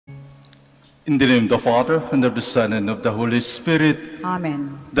In the name of the Father, and of the Son, and of the Holy Spirit.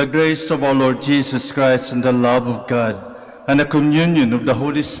 Amen. The grace of our Lord Jesus Christ, and the love of God, and the communion of the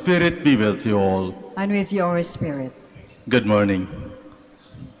Holy Spirit be with you all. And with your spirit. Good morning,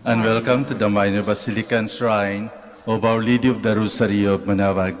 and welcome to the Minor Basilican Shrine of Our Lady of the Rosary of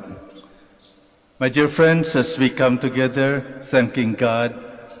Manaoag. My dear friends, as we come together thanking God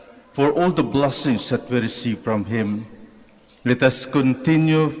for all the blessings that we receive from Him, let us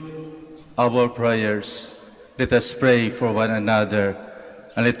continue our prayers. Let us pray for one another,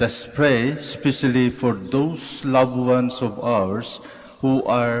 and let us pray especially for those loved ones of ours who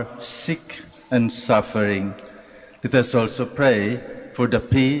are sick and suffering. Let us also pray for the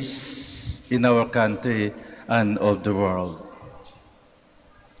peace in our country and of the world.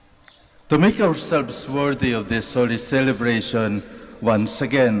 To make ourselves worthy of this holy celebration, once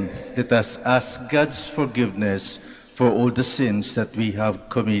again, let us ask God's forgiveness for all the sins that we have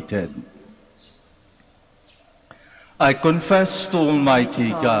committed. I confess to Almighty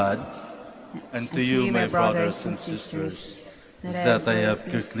God and to you, my brothers and sisters, that I have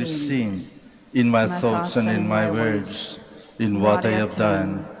greatly sinned in my thoughts and in my words, in what I have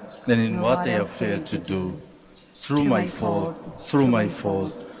done and in what I have failed to do, through my fault, through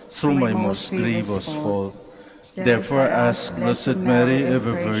my most grievous fault. Therefore ask Blessed Mary,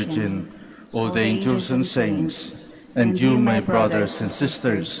 ever Virgin, all the angels and saints, and you, my brothers and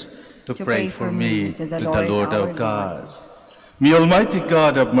sisters, to pray for me to the Lord our God. May Almighty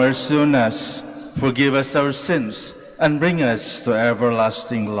God have mercy on us, forgive us our sins, and bring us to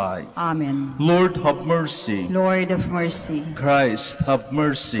everlasting life. Amen. Lord, have mercy. Lord of mercy. Christ, have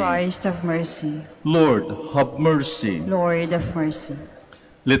mercy. Christ of mercy. Lord, have mercy. Lord of mercy.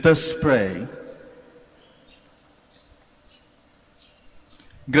 Let us pray.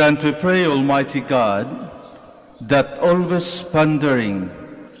 Grant, we pray, Almighty God, that always pondering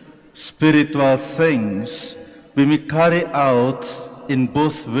spiritual things we may carry out in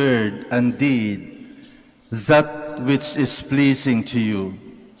both word and deed that which is pleasing to you.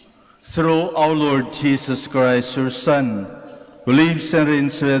 Through our Lord Jesus Christ, your Son, who lives and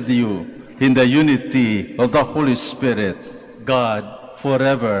reigns with you in the unity of the Holy Spirit, God,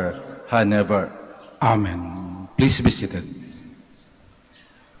 forever and ever. Amen. Please be seated.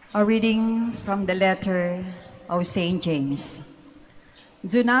 A reading from the letter of St. James.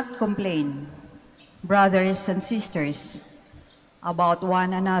 Do not complain, brothers and sisters, about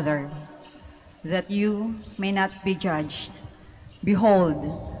one another, that you may not be judged. Behold,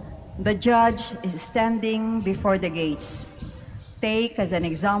 the judge is standing before the gates. Take as an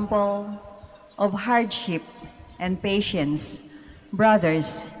example of hardship and patience,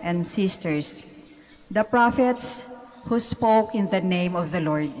 brothers and sisters, the prophets who spoke in the name of the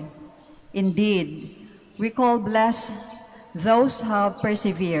Lord. Indeed, we call blessed those who have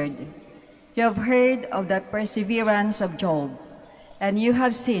persevered. You have heard of the perseverance of Job, and you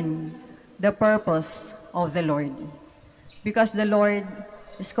have seen the purpose of the Lord, because the Lord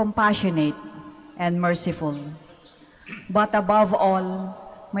is compassionate and merciful. But above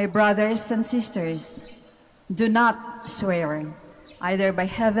all, my brothers and sisters, do not swear, either by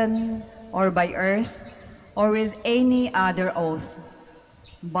heaven or by earth or with any other oath,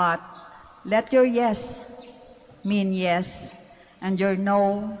 but let your yes mean yes, and your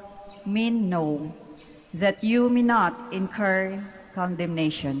no mean no, that you may not incur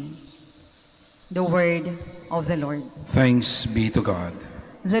condemnation. The word of the Lord. Thanks be to God.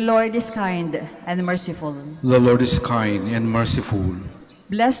 The Lord is kind and merciful. The Lord is kind and merciful.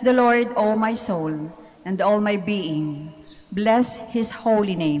 Bless the Lord, O my soul, and all my being. Bless his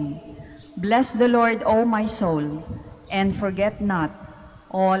holy name. Bless the Lord, O my soul, and forget not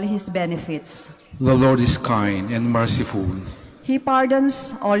all his benefits. The Lord is kind and merciful. He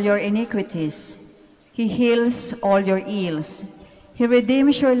pardons all your iniquities. He heals all your ills. He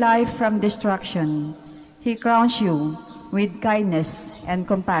redeems your life from destruction. He crowns you with kindness and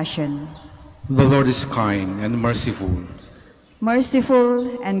compassion. The Lord is kind and merciful.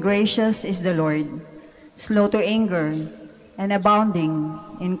 Merciful and gracious is the Lord, slow to anger and abounding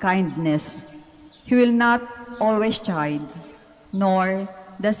in kindness. He will not always chide, nor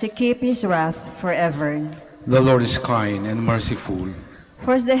does he keep his wrath forever. The Lord is kind and merciful.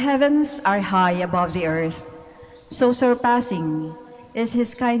 For as the heavens are high above the earth, so surpassing is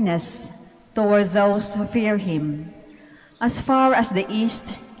his kindness toward those who fear him. As far as the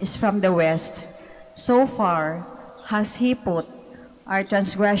east is from the west, so far has he put our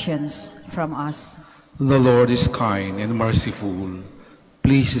transgressions from us. The Lord is kind and merciful.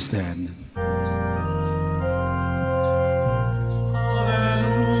 Please stand.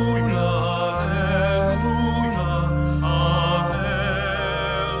 Alleluia, alleluia, alleluia.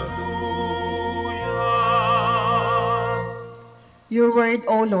 Your word,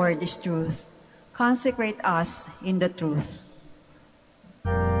 O Lord, is truth. Consecrate us in the truth.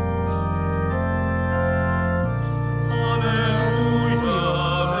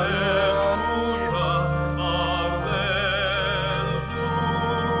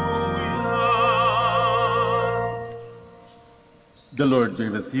 The Lord be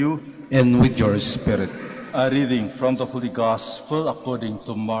with you. And with your spirit. A reading from the Holy Gospel according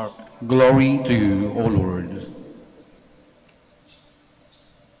to Mark. Glory to you, O Lord.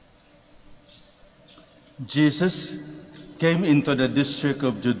 Jesus came into the district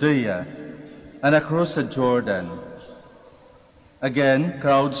of Judea and across the Jordan. Again,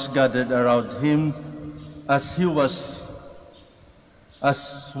 crowds gathered around him as was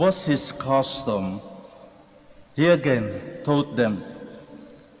his custom. He again taught them.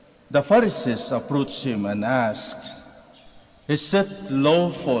 The Pharisees approached him and asked, "Is it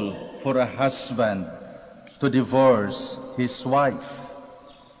lawful for a husband to divorce his wife?"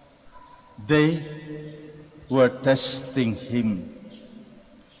 They were testing him.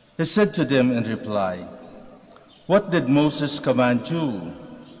 He said to them in reply, "What did Moses command you?"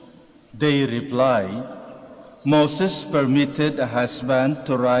 They replied, "Moses permitted a husband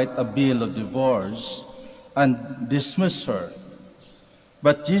to write a bill of divorce and dismiss her."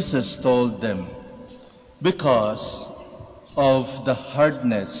 But Jesus told them, "Because of the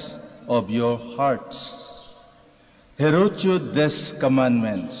hardness of your hearts, He wrote you these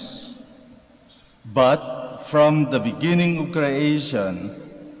commandments. But from the beginning of creation,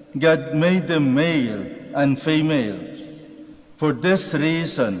 God made them male and female. For this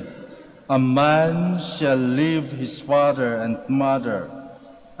reason, a man shall leave his father and mother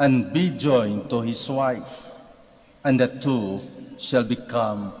and be joined to his wife, and the two shall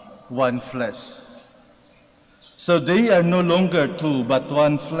become one flesh. So they are no longer two, but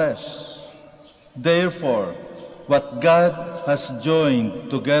one flesh. Therefore, what God has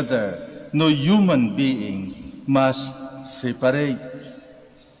joined together, no human being must separate."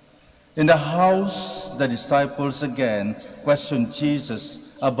 In the house, the disciples again questioned Jesus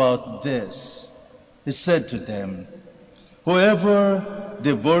about this. He said to them, "Whoever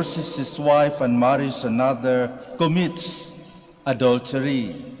divorces his wife and marries another commits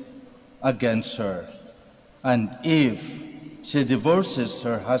adultery against her. And if she divorces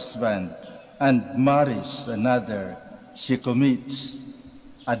her husband and marries another, she commits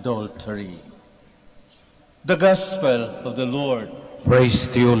adultery." The Gospel of the Lord. Praise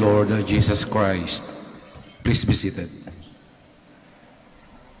to you, Lord Jesus Christ. Please be seated.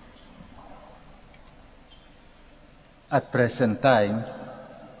 At present time,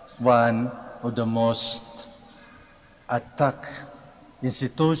 one of the most attacked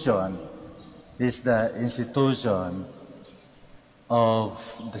institution is the institution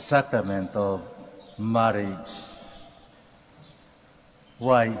of the sacrament of marriage.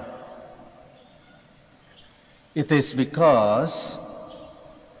 Why? It is because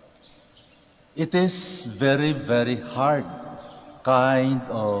it is very, very hard kind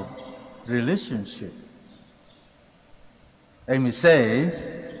of relationship. I may say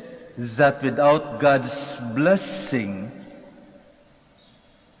that without God's blessing,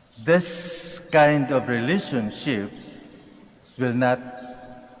 this kind of relationship will not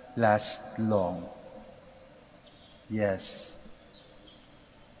last long. Yes.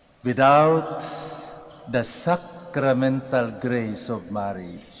 Without the sacramental grace of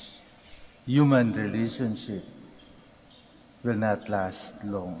marriage, human relationship will not last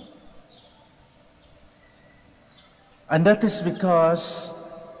long. And that is because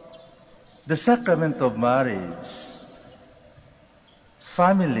the sacrament of marriage,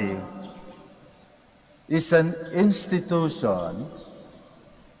 family, is an institution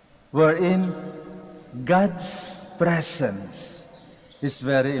wherein God's presence is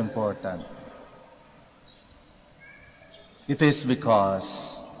very important. It is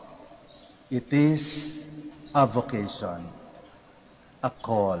because it is a vocation, a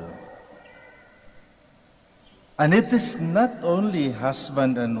call. And it is not only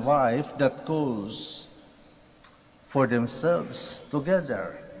husband and wife that goes for themselves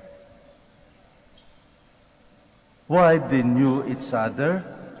together. Why they knew each other?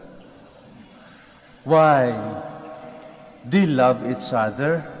 Why they love each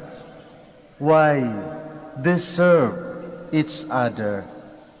other? Why they serve each other?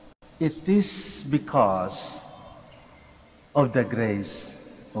 It is because of the grace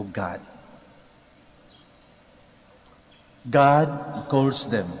of God. God calls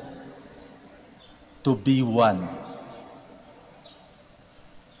them to be one.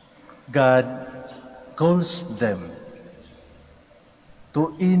 God calls them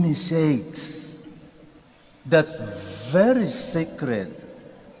to initiate that very sacred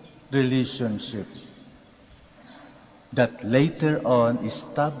relationship that later on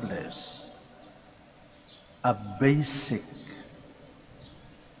established a basic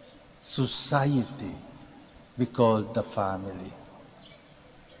society we call the family.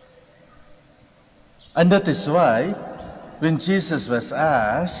 And that is why when Jesus was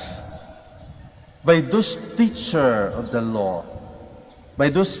asked by those teachers of the law, by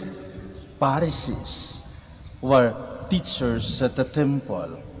those Pharisees who were teachers at the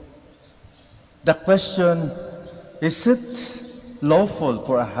temple, the question, is it lawful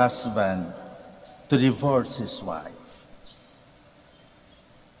for a husband to divorce his wife?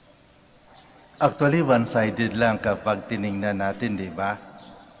 Actually, one-sided lang kapag tiningnan natin, di ba?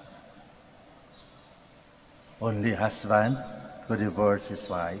 Only husband to divorce his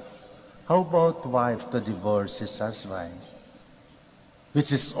wife. How about wife to divorce his husband?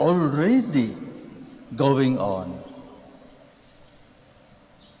 Which is already going on.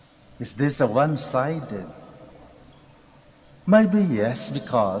 Is this a one-sided? Maybe yes,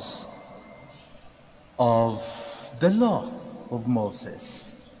 because of the law of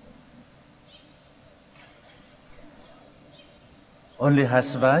Moses. Only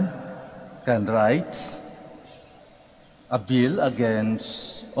husband can write a bill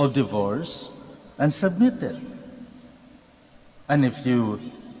against of divorce and submit it. And if you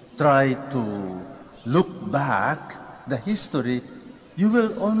try to look back the history, you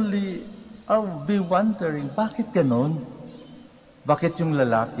will only be wondering, bakit ganon? Bakit yung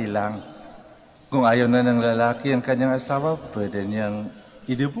lalaki lang? Kung ayaw na ng lalaki ang kanyang asawa, pwede niyang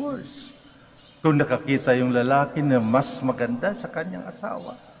i-divorce. Kung nakakita yung lalaki na mas maganda sa kanyang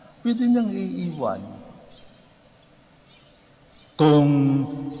asawa, pwede niyang iiwan. Kung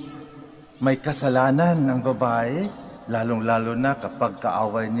may kasalanan ang babae, lalong-lalo na kapag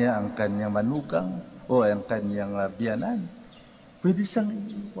kaaway niya ang kanyang manugang o ang kanyang biyanan, pwede siyang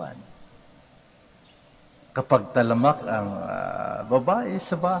iiwan. Kapag talamak ang babae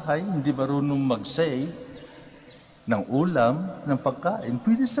sa bahay, hindi marunong mag-say ng ulam, ng pagkain,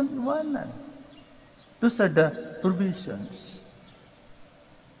 pwede siyang iwanan. Those are the provisions.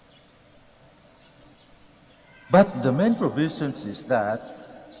 But the main provisions is that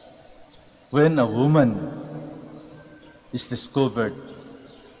when a woman is discovered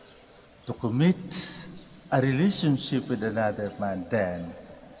to commit a relationship with another man, then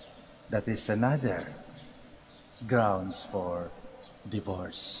that is another grounds for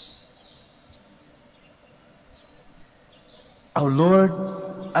divorce. Our Lord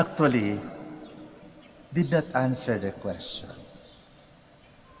actually did not answer the question,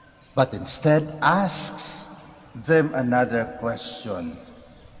 but instead asks them another question.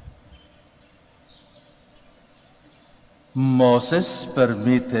 Moses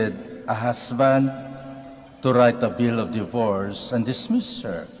permitted a husband to write a bill of divorce and dismiss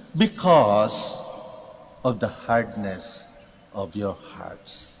her because of the hardness of your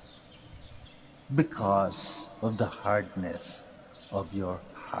hearts. Because of the hardness of your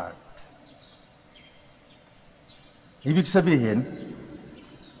heart. Ibig sabihin,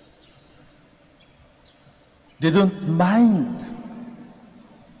 they don't mind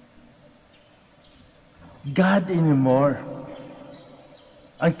God anymore.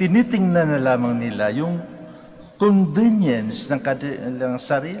 Ang tinitingnan na lamang nila yung convenience ng kanilang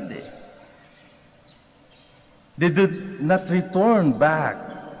sarili. They did not return back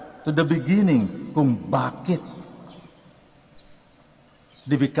to the beginning kung bakit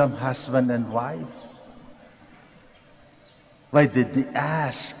they become husband and wife. Why did they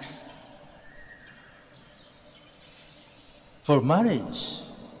ask for marriage?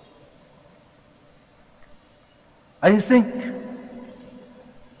 I think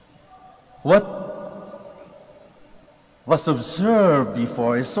what was observed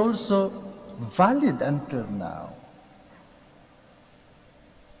before is also valid until now.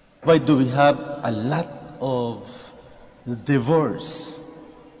 Why do we have a lot of divorce?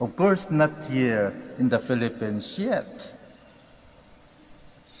 Of course, not here in the Philippines yet.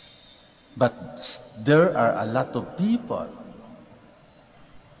 But there are a lot of people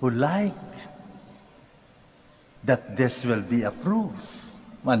who like that this will be approved.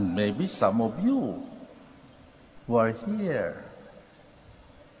 And maybe some of you who are here.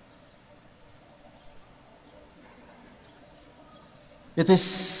 It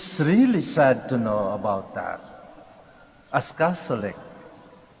is really sad to know about that. As Catholic,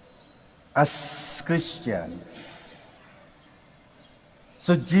 as Christian.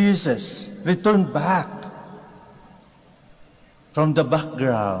 So Jesus returned back from the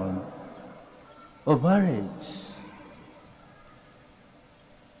background of marriage.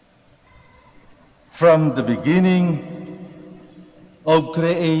 From the beginning of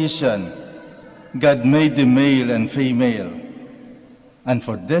creation, God made the male and female. And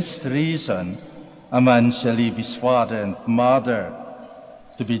for this reason, a man shall leave his father and mother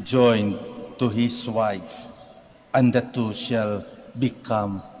to be joined to his wife, and the two shall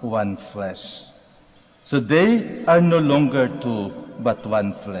become one flesh. So they are no longer two, but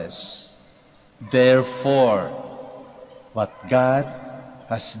one flesh. Therefore, what God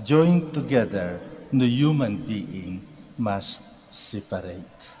has joined together, no human being must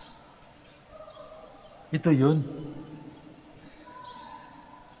separate. Ito yun.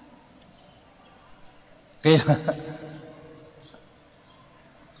 Kaya,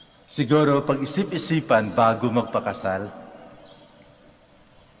 siguro pag-isip-isipan bago magpakasal,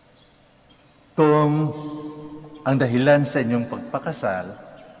 kung ang dahilan sa inyong pagpakasal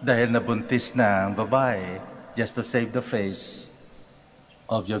dahil nabuntis na ang babae just to save the face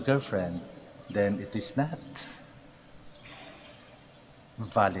of your girlfriend, then it is not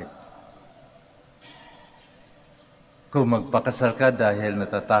valid. Kung magpakasal ka dahil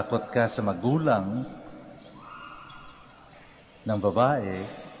natatakot ka sa magulang ng babae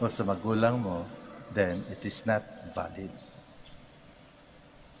o sa magulang mo, then it is not valid.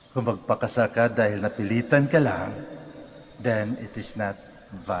 Kung magpakasal ka dahil napilitan ka lang, then it is not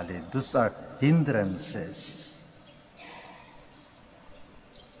valid. Those are hindrances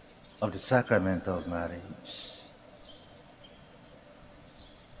of the sacrament of marriage.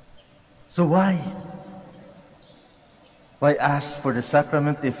 So why? Why ask for the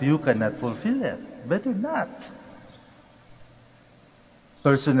sacrament if you cannot fulfill it? Better not.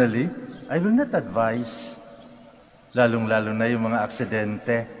 Personally, I will not advise, lalong-lalo na yung mga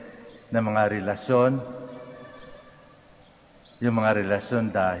aksidente na mga relasyon, yung mga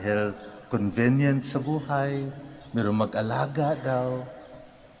relasyon dahil convenient sa buhay, mayroong mag-alaga daw,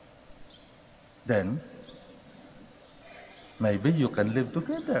 then maybe you can live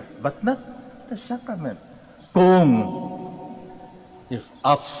together, but not the sacrament. If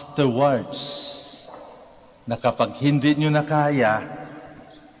afterwards, na kapag hindi nyo na kaya,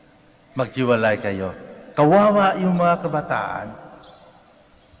 maghiwalay kayo. Kawawa yung mga kabataan.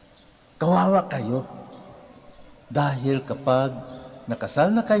 Kawawa kayo. Dahil kapag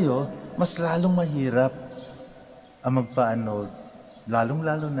nakasal na kayo, mas lalong mahirap ang magpaanod,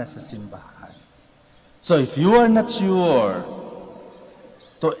 lalong-lalo na sa simbahan. So if you are not sure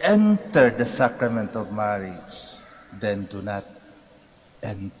to enter the sacrament of marriage, then do not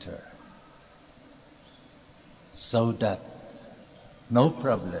enter. So that no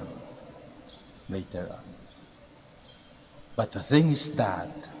problem later on. But the thing is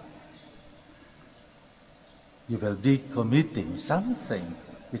that you will be committing something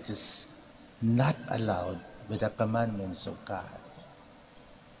which is not allowed by the commandments of God.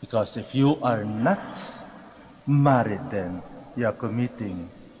 Because if you are not married, then you are committing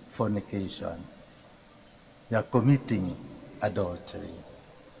fornication. You are committing adultery.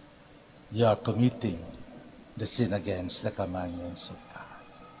 You are committing the sin against the commandments of God.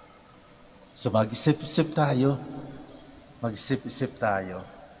 So mag-isip-isip tayo. Mag-isip-isip tayo.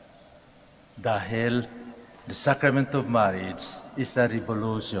 Dahil the sacrament of marriage is a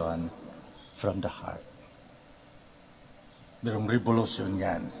revolution from the heart. Merong revolution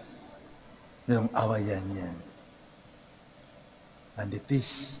yan. Merong awayan yan. And it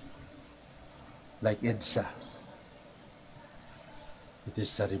is like EDSA. It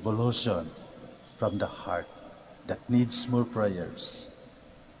is a revolution from the heart that needs more prayers,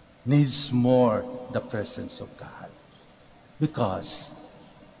 needs more the presence of God. Because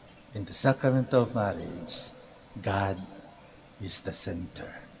in the sacrament of marriage, God is the center.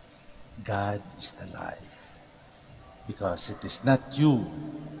 God is the life. Because it is not you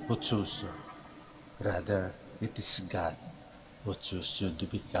who choose you. Rather, it is God who choose you to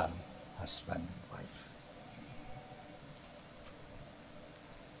become husband and wife.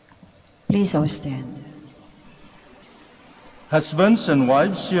 Please all stand. Husbands and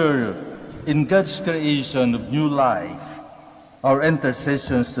wives, share in God's creation of new life. Our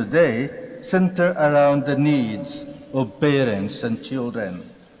intercessions today center around the needs of parents and children.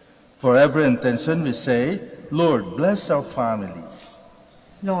 For every intention we say, Lord, bless our families.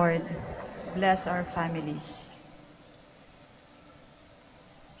 Lord, bless our families.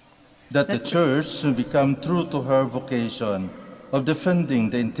 That the Church will become true to her vocation of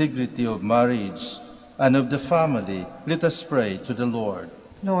defending the integrity of marriage and of the family, let us pray to the Lord.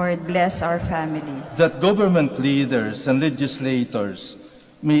 Lord, bless our families. That government leaders and legislators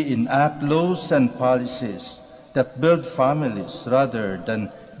may enact laws and policies that build families rather than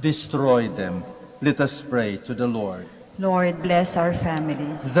destroy them, let us pray to the Lord. Lord, bless our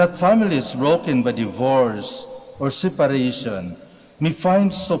families. That families broken by divorce or separation may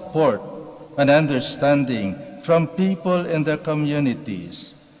find support and understanding from people in their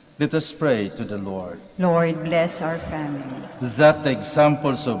communities. Let us pray to the Lord. Lord, bless our families. That the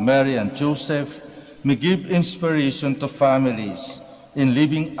examples of Mary and Joseph may give inspiration to families in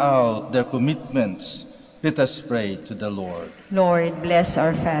living out their commitments. Let us pray to the Lord. Lord, bless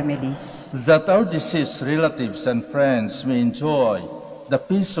our families. That our deceased relatives and friends may enjoy the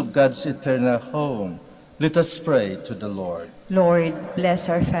peace of God's eternal home. Let us pray to the Lord. Lord, bless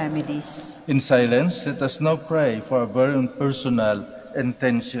our families. In silence, let us now pray for our very own personal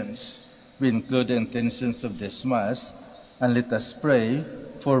intentions. We include the intentions of this Mass, and let us pray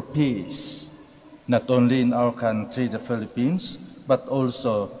for peace, not only in our country, the Philippines, but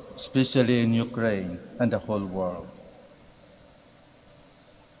also especially in Ukraine and the whole world.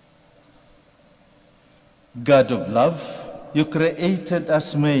 God of love, you created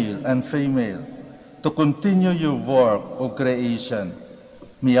us male and female to continue your work of creation.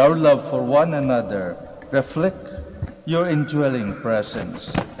 May our love for one another reflect your indwelling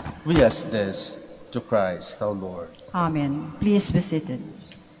presence. We ask this to Christ our Lord. Amen. Please be seated.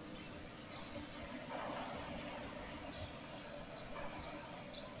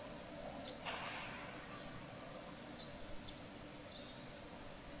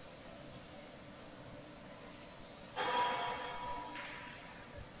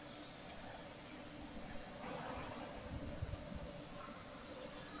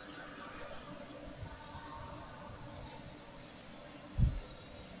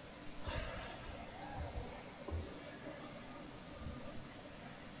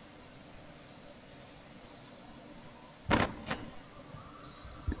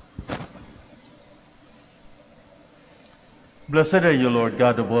 Blessed are you, Lord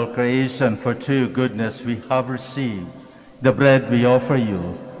God of all creation, for through your goodness we have received the bread we offer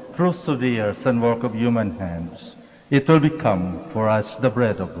you, fruits of the earth and work of human hands. It will become for us the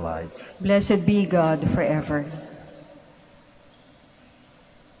bread of life. Blessed be God forever.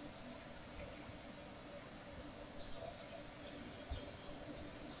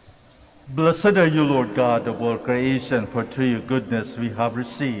 Blessed are you, Lord God of all creation, for through your goodness we have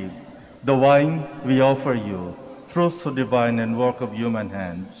received the wine we offer you, fruits of divine and work of human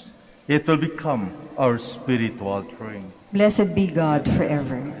hands. It will become our spiritual drink. Blessed be God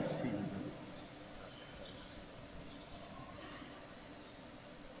forever.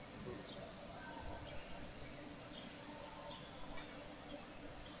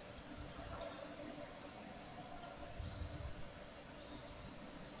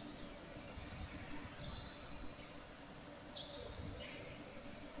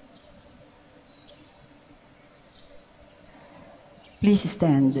 Please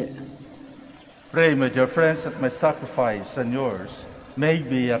stand. Pray, my dear friends, that my sacrifice and yours may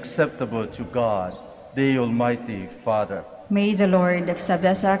be acceptable to God, the Almighty Father. May the Lord accept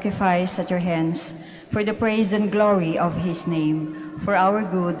the sacrifice at your hands for the praise and glory of his name, for our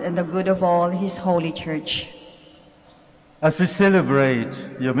good and the good of all his holy church. As we celebrate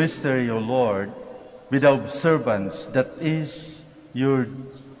your mystery, O Lord, with the observance that is your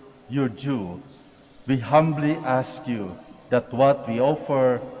due, we humbly ask you that what we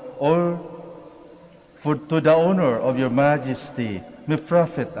offer or to the honor of your majesty may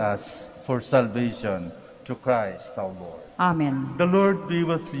profit us for salvation through Christ our Lord. Amen. The Lord be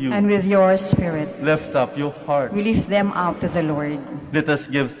with you. And with your spirit, Lift up your hearts. we lift them up to the Lord. Let us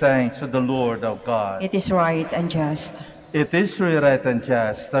give thanks to the Lord our God. It is right and just. It is really right and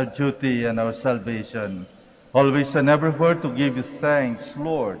just, our duty and our salvation, always and everywhere to give you thanks,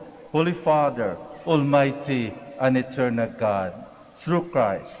 Lord, Holy Father, Almighty and eternal God, through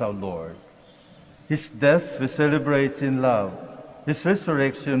Christ our Lord. His death we celebrate in love, his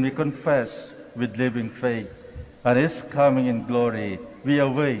resurrection we confess with living faith, and his coming in glory we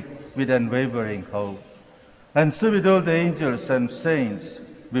await with unwavering hope. And so with all the angels and saints,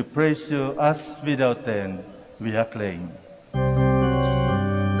 we praise you as without end we acclaim.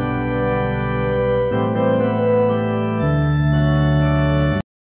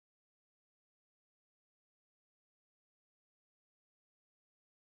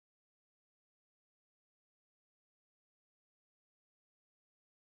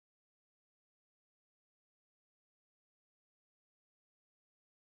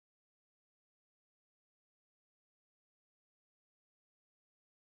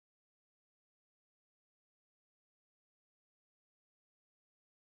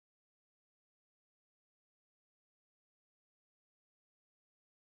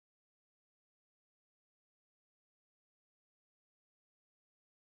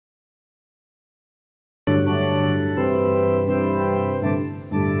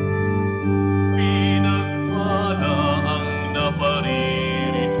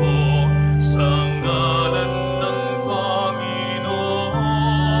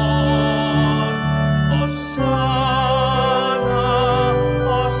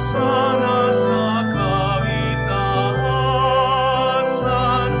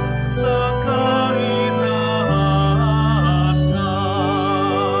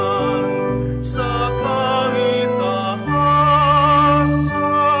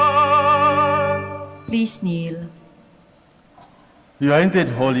 Please kneel. You are indeed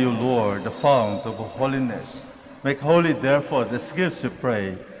holy, O Lord, the fount of holiness. Make holy, therefore, these gifts, we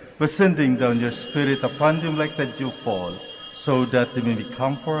pray, by sending down your Spirit upon them like the dewfall, so that they may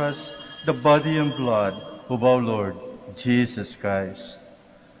become for us the body and blood of our Lord Jesus Christ.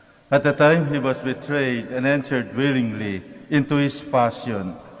 At the time he was betrayed and entered willingly into his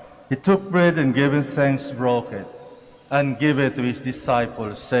passion, he took bread and giving thanks, broke it, and gave it to his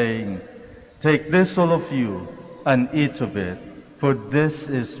disciples, saying, "Take this, all of you, and eat of it, for this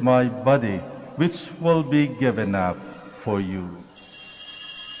is my body, which will be given up for you."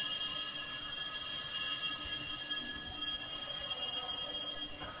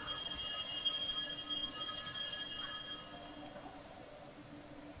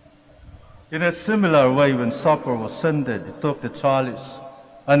 In a similar way, when supper was ended, he took the chalice,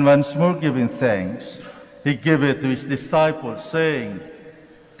 and once more giving thanks, he gave it to his disciples, saying,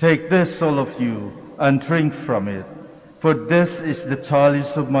 "Take this, all of you, and drink from it, for this is the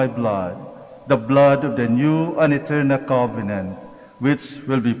chalice of my blood, the blood of the new and eternal covenant, which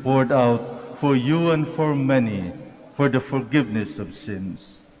will be poured out for you and for many for the forgiveness of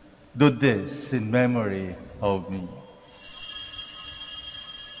sins. Do this in memory of me."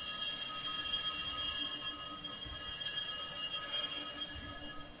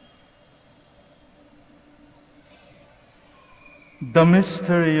 The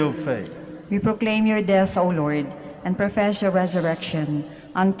mystery of faith. We proclaim your death, O Lord, and profess your resurrection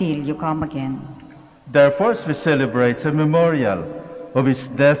until you come again. Therefore, as we celebrate a memorial of his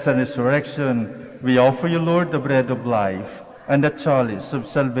death and resurrection, we offer you, Lord, the bread of life and the chalice of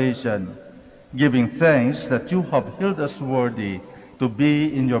salvation, giving thanks that you have held us worthy to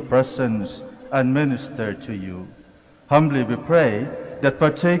be in your presence and minister to you. Humbly we pray that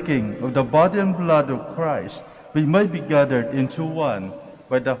partaking of the body and blood of Christ, we may be gathered into one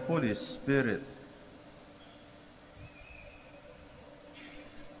by the Holy Spirit.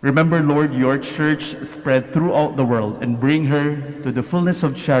 Remember, Lord, your church spread throughout the world and bring her to the fullness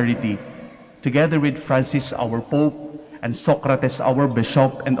of charity, together with Francis, our Pope, and Socrates, our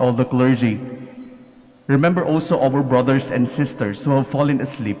Bishop, and all the clergy. Remember also our brothers and sisters who have fallen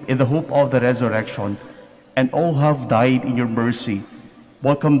asleep in the hope of the resurrection, and all who have died in your mercy.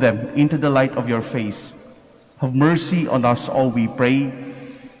 Welcome them into the light of your face. Have mercy on us all, we pray,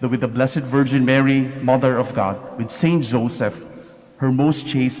 that with the Blessed Virgin Mary, Mother of God, with Saint Joseph, her most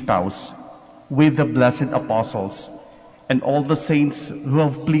chaste spouse, with the blessed apostles, and all the saints who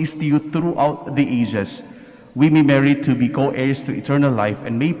have pleased you throughout the ages, we may merit to be co-heirs to eternal life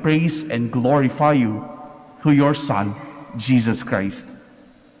and may praise and glorify you through your Son, Jesus Christ.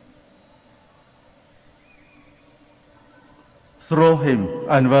 Through him,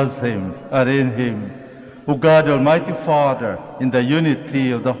 and with him, and in him, O God, Almighty Father, in the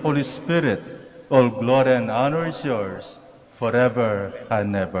unity of the Holy Spirit, all glory and honor is yours, forever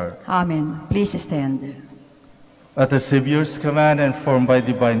and ever. Amen. Please stand. At the Savior's command and formed by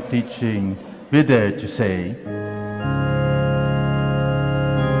divine teaching, we dare to say,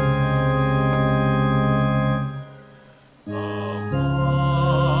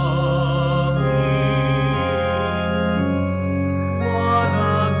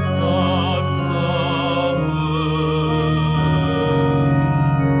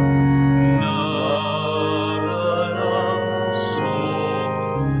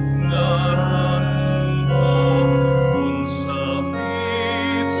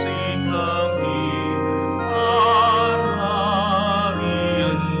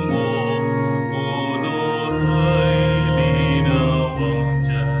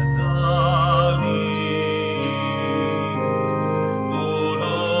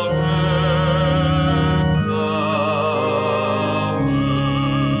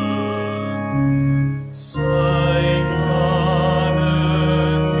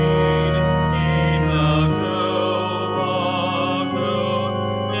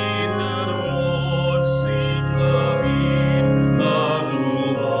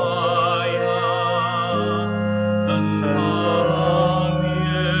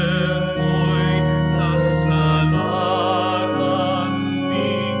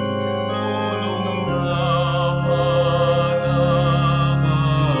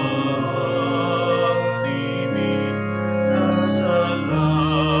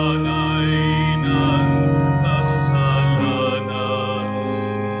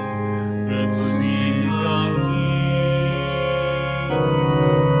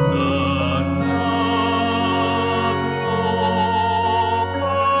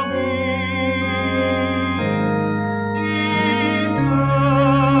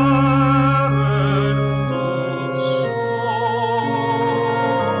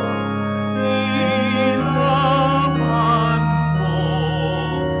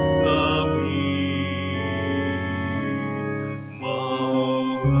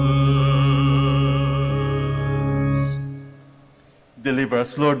 Deliver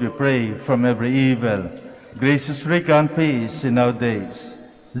us, Lord, we pray, from every evil. Graciously grant peace in our days,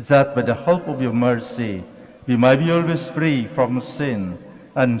 that by the help of your mercy we might be always free from sin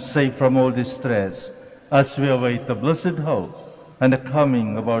and safe from all distress, as we await the blessed hope and the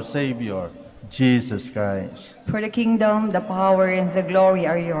coming of our Savior, Jesus Christ. For the kingdom, the power, and the glory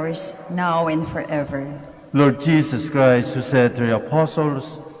are yours, now and forever. Lord Jesus Christ, who said to your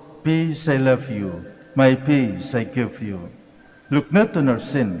apostles, "Peace I leave you, my peace I give you," look not on our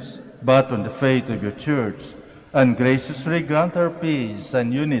sins, but on the faith of your church, and graciously grant her peace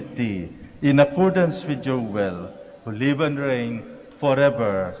and unity in accordance with your will, who live and reign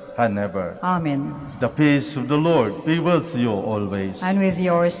forever and ever. Amen. The peace of the Lord be with you always. And with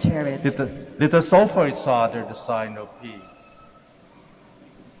your spirit. Let us offer each other the sign of peace.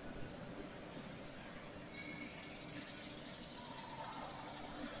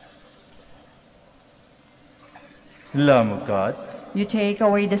 Lamb of God, You take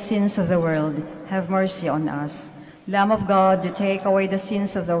away the sins of the world, have mercy on us. Lamb of God, you take away the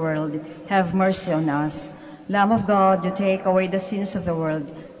sins of the world, have mercy on us. Lamb of God, you take away the sins of the world,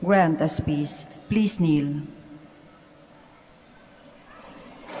 grant us peace. Please kneel.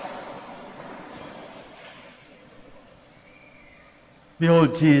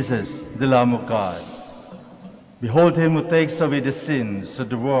 behold Jesus, the Lamb of God. Behold him who takes away the sins of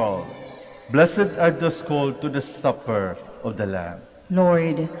the world. Blessed are those called to the supper of the Lamb.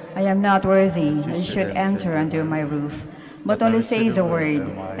 Lord, I am not worthy that you should enter under my roof, but only say the word,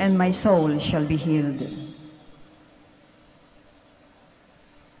 and my soul shall be healed.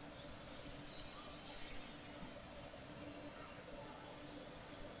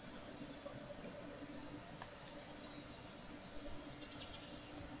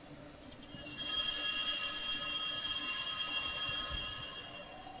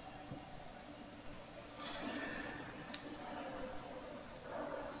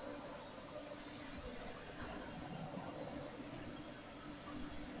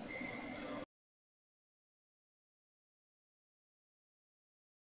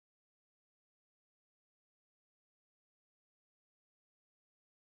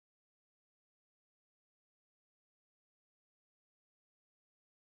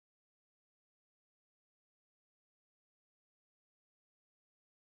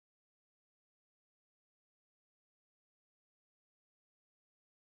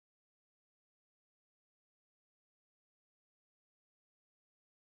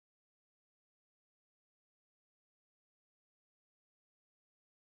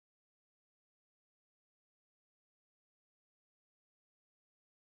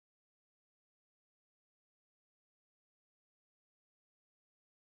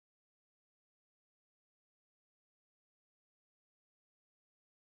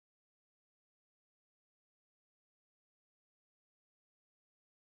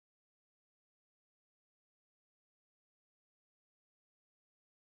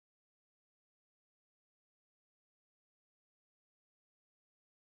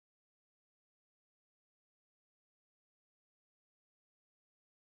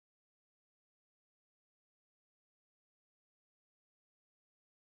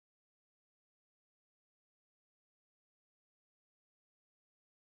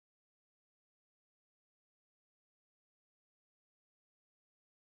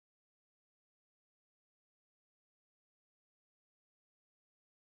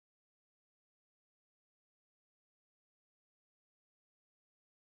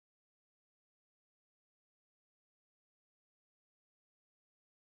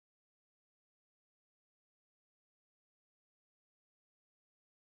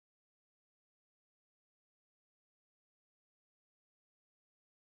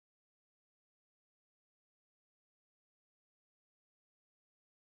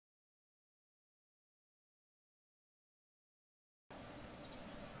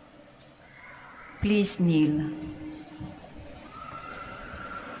 Please kneel.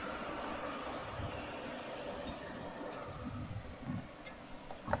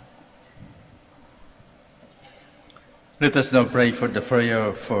 Let us now pray for the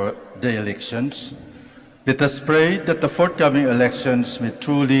prayer for the elections. Let us pray that the forthcoming elections may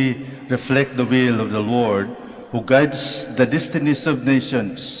truly reflect the will of the Lord, who guides the destinies of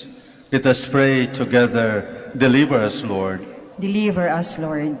nations. Let us pray together. Deliver us, Lord. Deliver us,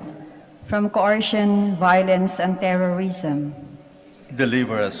 Lord, from coercion, violence, and terrorism,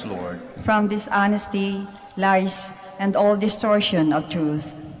 Deliver us, Lord. from dishonesty, lies, and all distortion of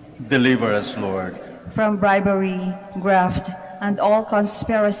truth, Deliver us, Lord. from bribery, graft, and all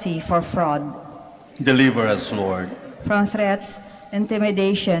conspiracy for fraud, Deliver us, Lord. from threats,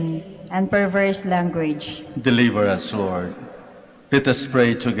 intimidation, and perverse language, Deliver us, Lord. Let us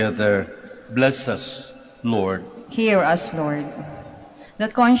pray together. Bless us, Lord. Hear us, Lord.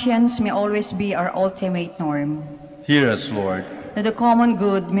 That conscience may always be our ultimate norm. Hear us, Lord. That the common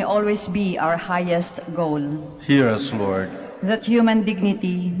good may always be our highest goal. Hear us, Lord. That human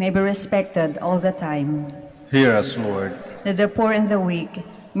dignity may be respected all the time. Hear us, Lord. That the poor and the weak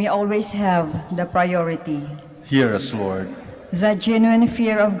may always have the priority. Hear us, Lord. That genuine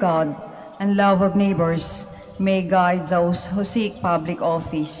fear of God and love of neighbors may guide those who seek public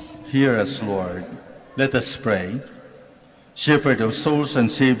office. Hear us, Lord. Let us pray. Shepherd of souls and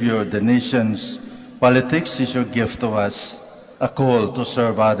Savior of the nations, politics is your gift to us, a call to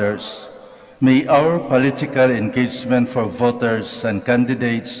serve others. May our political engagement for voters and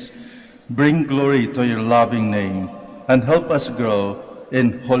candidates bring glory to your loving name and help us grow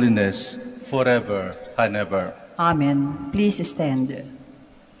in holiness forever and ever. Amen. Please stand.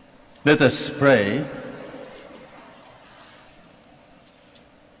 Let us pray.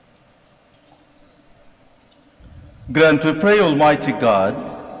 Grant, we pray, Almighty God,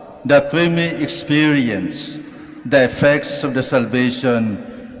 that we may experience the effects of the salvation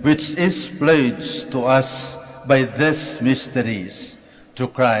which is pledged to us by these mysteries, through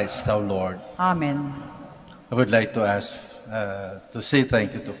Christ our Lord. Amen. I would like to ask, to say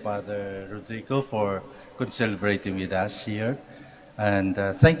thank you to Father Rodrigo for celebrating with us here. And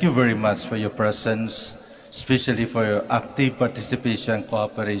thank you very much for your presence, especially for your active participation and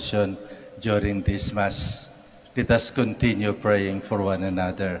cooperation during this Mass. Let us continue praying for one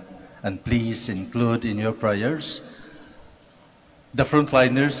another. And please include in your prayers the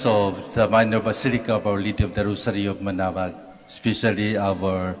frontliners of the minor Basilica of Our Lady of the Rosary of Manaoag, especially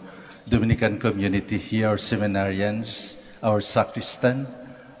our Dominican community here, our seminarians, our sacristan,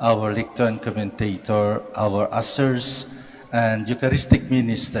 our lector and commentator, our ushers, and Eucharistic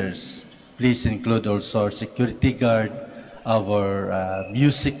ministers. Please include also our security guard, our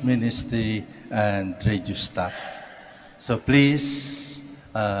music ministry, and radio staff. So please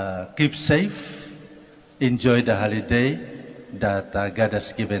keep safe, enjoy the holiday that God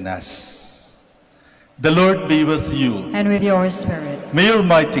has given us. The Lord be with you. And with your spirit. May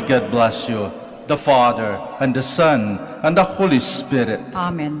Almighty God bless you, the Father, and the Son, and the Holy Spirit.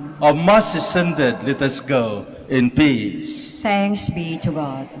 Amen. Our Mass is ended. Let us go in peace. Thanks be to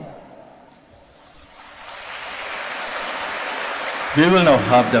God. We will now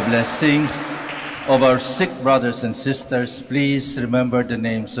have the blessing of our sick brothers and sisters. Please remember the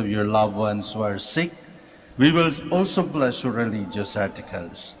names of your loved ones who are sick. We will also bless your religious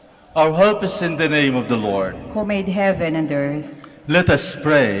articles. Our help is in the name of the Lord, who made heaven and earth. Let us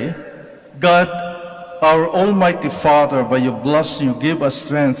pray. God, our Almighty Father, by your blessing, you give us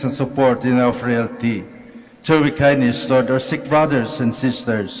strength and support in our frailty. Show your kindness toward our sick brothers and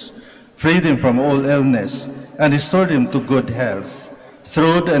sisters. Free them from all illness and restore them to good health.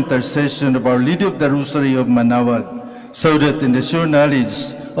 Through the intercession of Our Lady of the Rosary of Manaoag, so that in the sure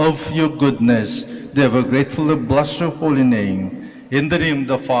knowledge of your goodness, they ever gratefully bless your holy name. In the name of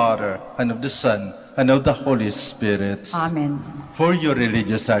the Father, and of the Son, and of the Holy Spirit. Amen. For your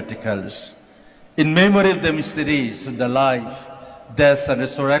religious articles. In memory of the mysteries of the life, death, and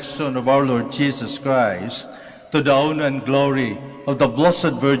resurrection of our Lord Jesus Christ, to the honor and glory of the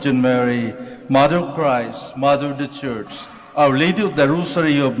Blessed Virgin Mary, Mother of Christ, Mother of the Church, Our Lady of the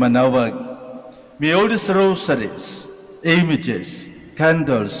Rosary of Manaoag, may all these rosaries, images,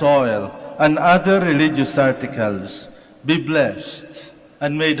 candles, oil, and other religious articles be blessed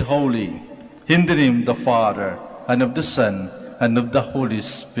and made holy. In the name of the Father, and of the Son, and of the Holy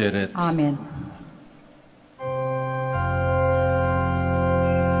Spirit. Amen.